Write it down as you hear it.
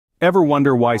Ever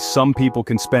wonder why some people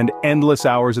can spend endless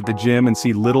hours at the gym and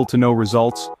see little to no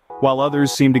results, while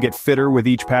others seem to get fitter with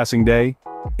each passing day?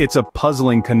 It's a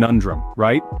puzzling conundrum,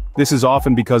 right? This is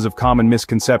often because of common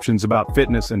misconceptions about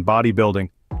fitness and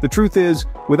bodybuilding. The truth is,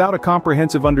 without a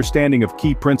comprehensive understanding of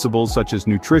key principles such as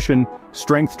nutrition,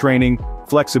 strength training,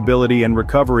 flexibility and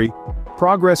recovery,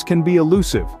 progress can be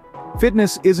elusive.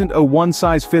 Fitness isn't a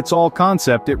one-size-fits-all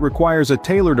concept, it requires a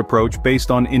tailored approach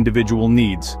based on individual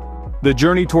needs. The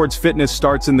journey towards fitness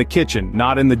starts in the kitchen,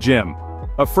 not in the gym.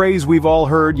 A phrase we've all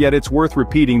heard, yet it's worth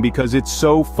repeating because it's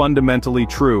so fundamentally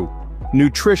true.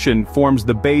 Nutrition forms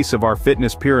the base of our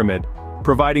fitness pyramid,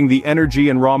 providing the energy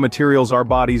and raw materials our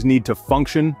bodies need to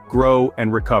function, grow,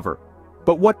 and recover.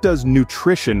 But what does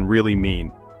nutrition really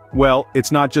mean? Well,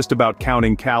 it's not just about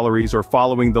counting calories or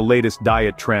following the latest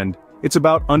diet trend. It's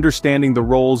about understanding the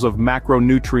roles of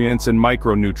macronutrients and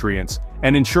micronutrients,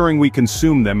 and ensuring we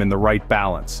consume them in the right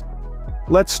balance.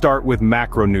 Let's start with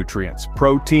macronutrients: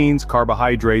 proteins,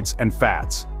 carbohydrates, and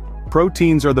fats.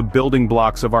 Proteins are the building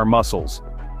blocks of our muscles.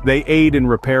 They aid in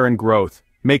repair and growth,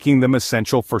 making them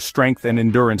essential for strength and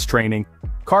endurance training.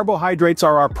 Carbohydrates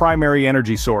are our primary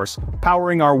energy source,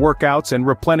 powering our workouts and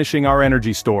replenishing our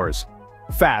energy stores.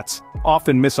 Fats,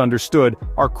 often misunderstood,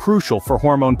 are crucial for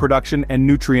hormone production and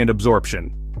nutrient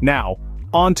absorption. Now,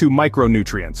 on to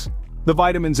micronutrients. The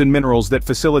vitamins and minerals that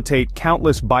facilitate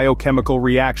countless biochemical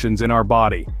reactions in our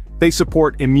body. They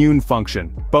support immune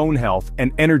function, bone health,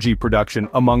 and energy production,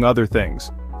 among other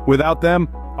things. Without them,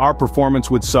 our performance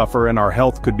would suffer and our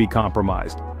health could be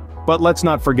compromised. But let's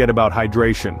not forget about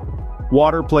hydration.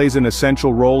 Water plays an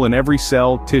essential role in every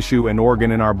cell, tissue, and organ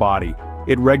in our body.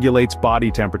 It regulates body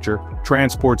temperature,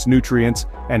 transports nutrients,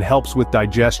 and helps with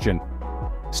digestion.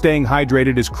 Staying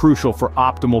hydrated is crucial for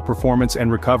optimal performance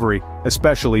and recovery,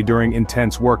 especially during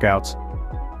intense workouts.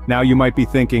 Now you might be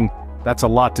thinking, that's a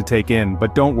lot to take in,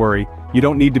 but don't worry, you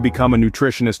don't need to become a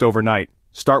nutritionist overnight.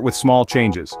 Start with small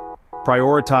changes.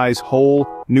 Prioritize whole,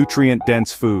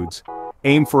 nutrient-dense foods.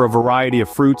 Aim for a variety of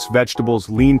fruits, vegetables,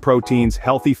 lean proteins,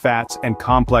 healthy fats, and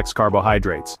complex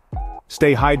carbohydrates.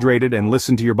 Stay hydrated and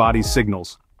listen to your body's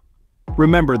signals.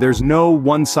 Remember, there's no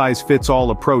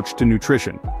one-size-fits-all approach to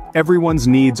nutrition. Everyone's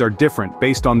needs are different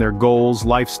based on their goals,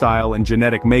 lifestyle, and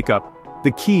genetic makeup.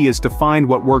 The key is to find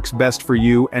what works best for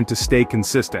you and to stay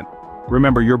consistent.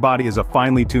 Remember, your body is a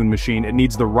finely tuned machine. It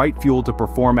needs the right fuel to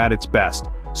perform at its best.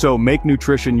 So make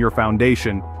nutrition your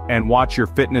foundation and watch your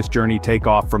fitness journey take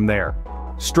off from there.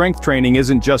 Strength training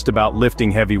isn't just about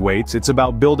lifting heavy weights, it's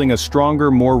about building a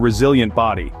stronger, more resilient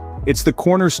body. It's the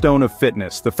cornerstone of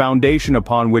fitness, the foundation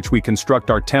upon which we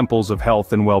construct our temples of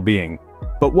health and well-being.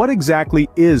 But what exactly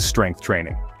is strength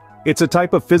training? It's a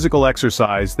type of physical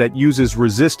exercise that uses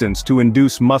resistance to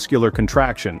induce muscular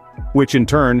contraction, which in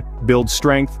turn builds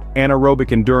strength,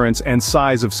 anaerobic endurance, and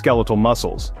size of skeletal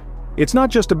muscles. It's not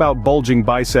just about bulging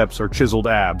biceps or chiseled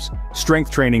abs.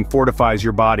 Strength training fortifies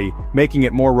your body, making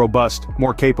it more robust,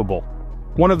 more capable.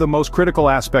 One of the most critical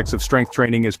aspects of strength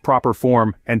training is proper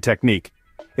form and technique.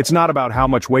 It's not about how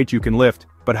much weight you can lift,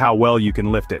 but how well you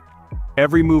can lift it.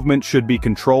 Every movement should be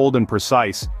controlled and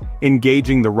precise,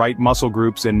 engaging the right muscle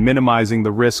groups and minimizing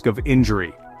the risk of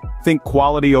injury. Think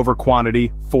quality over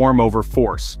quantity, form over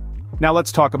force. Now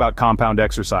let's talk about compound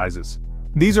exercises.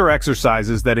 These are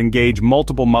exercises that engage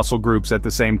multiple muscle groups at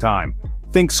the same time.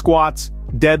 Think squats,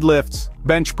 deadlifts,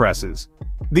 bench presses.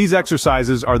 These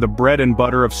exercises are the bread and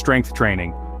butter of strength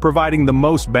training, providing the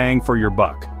most bang for your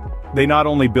buck. They not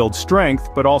only build strength,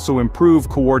 but also improve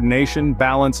coordination,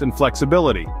 balance, and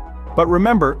flexibility. But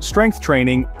remember, strength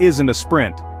training isn't a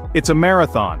sprint. It's a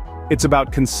marathon. It's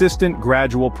about consistent,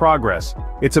 gradual progress.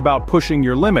 It's about pushing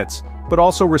your limits, but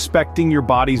also respecting your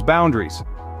body's boundaries.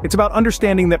 It's about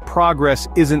understanding that progress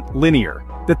isn't linear,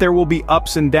 that there will be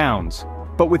ups and downs.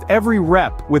 But with every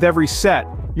rep, with every set,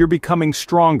 you're becoming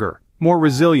stronger, more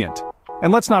resilient.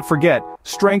 And let's not forget,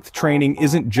 strength training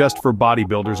isn't just for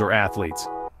bodybuilders or athletes.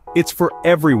 It's for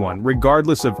everyone,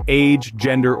 regardless of age,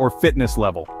 gender, or fitness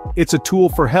level. It's a tool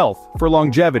for health, for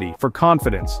longevity, for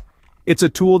confidence. It's a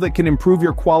tool that can improve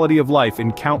your quality of life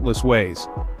in countless ways.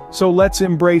 So let's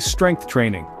embrace strength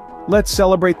training. Let's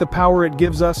celebrate the power it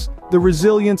gives us, the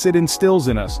resilience it instills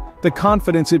in us, the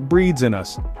confidence it breeds in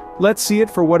us. Let's see it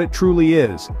for what it truly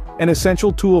is, an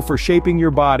essential tool for shaping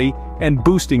your body and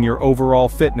boosting your overall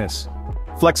fitness.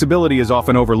 Flexibility is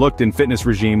often overlooked in fitness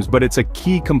regimes, but it's a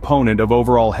key component of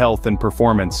overall health and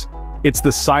performance. It's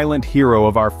the silent hero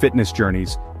of our fitness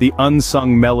journeys, the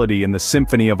unsung melody in the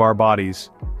symphony of our bodies.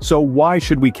 So why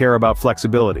should we care about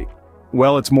flexibility?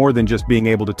 Well, it's more than just being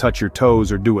able to touch your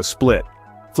toes or do a split.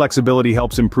 Flexibility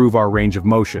helps improve our range of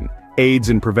motion, aids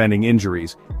in preventing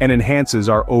injuries, and enhances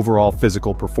our overall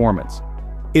physical performance.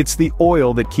 It's the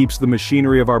oil that keeps the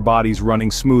machinery of our bodies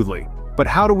running smoothly. But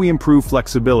how do we improve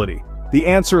flexibility? The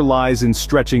answer lies in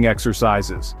stretching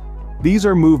exercises. These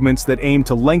are movements that aim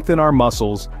to lengthen our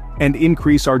muscles and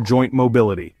increase our joint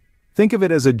mobility. Think of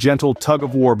it as a gentle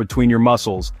tug-of-war between your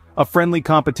muscles, a friendly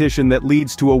competition that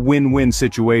leads to a win-win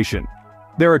situation.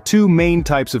 There are two main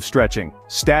types of stretching: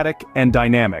 static and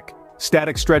dynamic.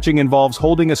 Static stretching involves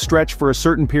holding a stretch for a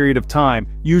certain period of time,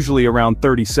 usually around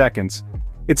 30 seconds.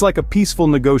 It's like a peaceful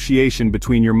negotiation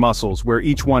between your muscles where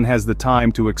each one has the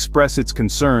time to express its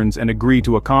concerns and agree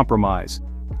to a compromise.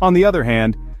 On the other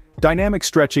hand, dynamic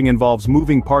stretching involves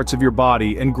moving parts of your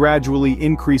body and gradually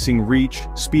increasing reach,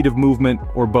 speed of movement,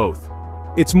 or both.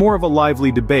 It's more of a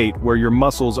lively debate where your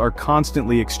muscles are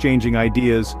constantly exchanging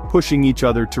ideas, pushing each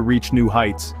other to reach new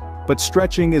heights. But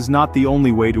stretching is not the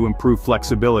only way to improve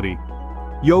flexibility.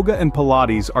 Yoga and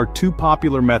Pilates are two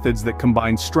popular methods that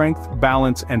combine strength,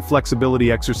 balance, and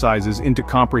flexibility exercises into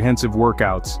comprehensive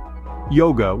workouts.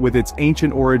 Yoga, with its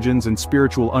ancient origins and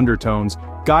spiritual undertones,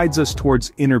 guides us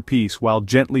towards inner peace while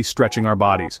gently stretching our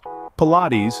bodies.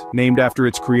 Pilates, named after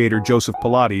its creator Joseph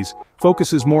Pilates,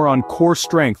 focuses more on core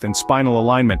strength and spinal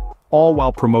alignment, all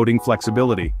while promoting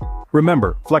flexibility.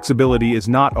 Remember, flexibility is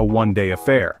not a one-day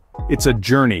affair. It's a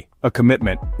journey, a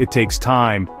commitment. It takes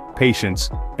time, patience,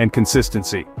 and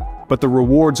consistency. But the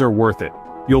rewards are worth it.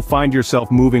 You'll find yourself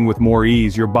moving with more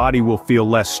ease, your body will feel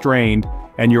less strained,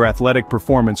 and your athletic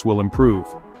performance will improve.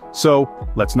 So,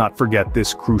 let's not forget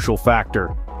this crucial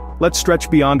factor. Let's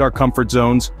stretch beyond our comfort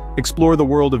zones, explore the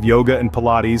world of yoga and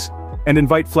Pilates, and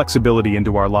invite flexibility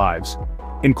into our lives.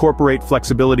 Incorporate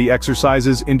flexibility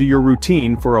exercises into your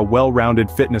routine for a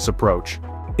well-rounded fitness approach.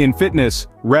 In fitness,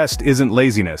 rest isn't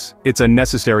laziness, it's a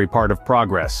necessary part of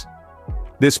progress.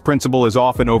 This principle is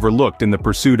often overlooked in the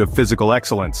pursuit of physical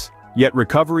excellence, yet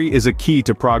recovery is a key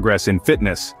to progress in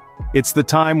fitness. It's the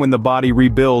time when the body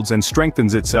rebuilds and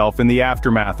strengthens itself in the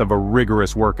aftermath of a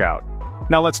rigorous workout.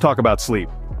 Now let's talk about sleep.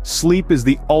 Sleep is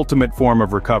the ultimate form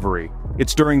of recovery.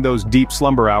 It's during those deep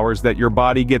slumber hours that your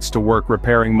body gets to work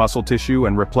repairing muscle tissue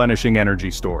and replenishing energy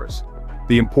stores.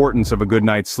 The importance of a good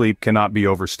night's sleep cannot be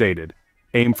overstated.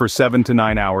 Aim for 7 to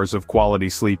 9 hours of quality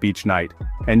sleep each night,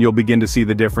 and you'll begin to see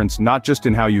the difference not just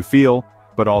in how you feel,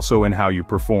 but also in how you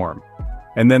perform.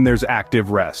 And then there's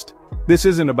active rest. This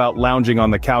isn't about lounging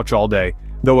on the couch all day,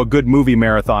 though a good movie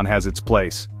marathon has its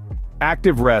place.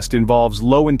 Active rest involves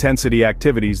low-intensity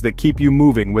activities that keep you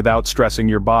moving without stressing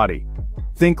your body.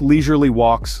 Think leisurely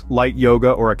walks, light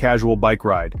yoga, or a casual bike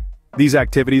ride. These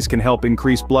activities can help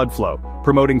increase blood flow,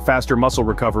 promoting faster muscle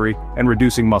recovery and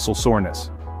reducing muscle soreness.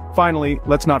 Finally,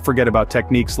 let's not forget about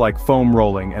techniques like foam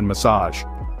rolling and massage.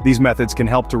 These methods can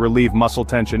help to relieve muscle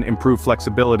tension, improve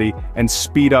flexibility, and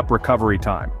speed up recovery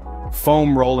time.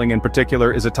 Foam rolling in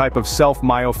particular is a type of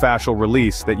self-myofascial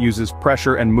release that uses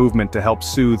pressure and movement to help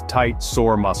soothe tight,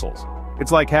 sore muscles.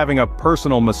 It's like having a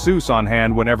personal masseuse on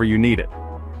hand whenever you need it.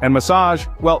 And massage,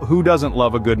 well, who doesn't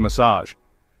love a good massage?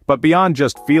 But beyond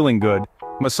just feeling good,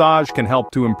 massage can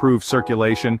help to improve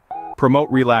circulation,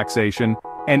 promote relaxation,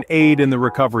 and aid in the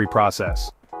recovery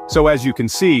process. So as you can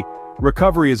see,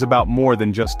 recovery is about more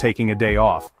than just taking a day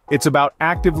off. It's about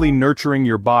actively nurturing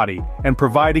your body and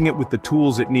providing it with the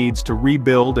tools it needs to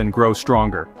rebuild and grow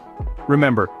stronger.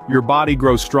 Remember, your body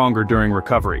grows stronger during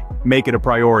recovery. Make it a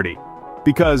priority.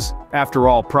 Because, after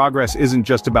all, progress isn't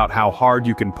just about how hard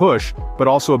you can push, but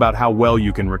also about how well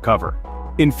you can recover.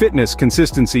 In fitness,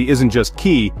 consistency isn't just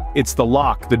key, it's the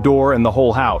lock, the door, and the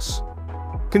whole house.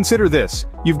 Consider this: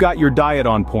 you've got your diet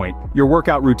on point, your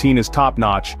workout routine is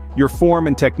top-notch, your form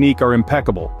and technique are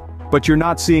impeccable, but you're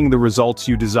not seeing the results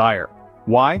you desire.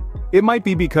 Why? It might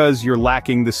be because you're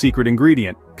lacking the secret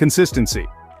ingredient: consistency.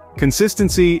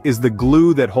 Consistency is the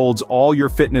glue that holds all your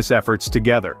fitness efforts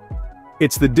together.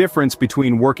 It's the difference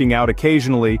between working out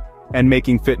occasionally and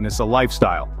making fitness a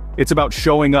lifestyle. It's about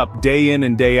showing up day in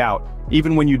and day out,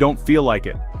 even when you don't feel like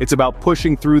it. It's about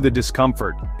pushing through the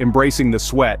discomfort, embracing the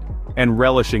sweat, and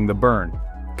relishing the burn.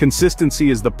 Consistency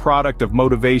is the product of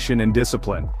motivation and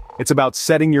discipline. It's about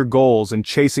setting your goals and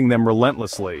chasing them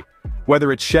relentlessly.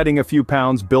 Whether it's shedding a few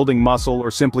pounds, building muscle,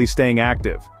 or simply staying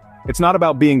active. It's not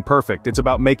about being perfect, it's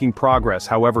about making progress,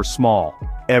 however small,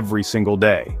 every single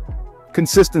day.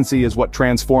 Consistency is what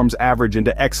transforms average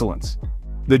into excellence.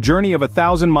 The journey of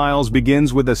 1,000 miles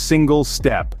begins with a single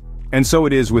step. And so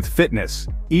it is with fitness.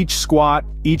 Each squat,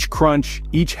 each crunch,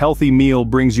 each healthy meal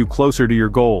brings you closer to your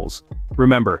goals.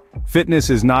 Remember, fitness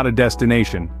is not a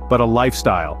destination, but a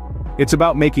lifestyle. It's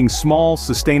about making small,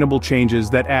 sustainable changes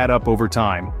that add up over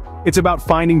time. It's about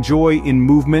finding joy in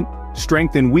movement,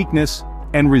 strength in weakness,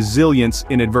 and resilience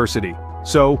in adversity.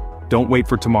 So, don't wait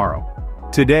for tomorrow.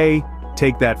 Today,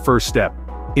 take that first step.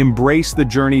 Embrace the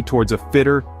journey towards a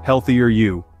fitter, healthier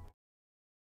you.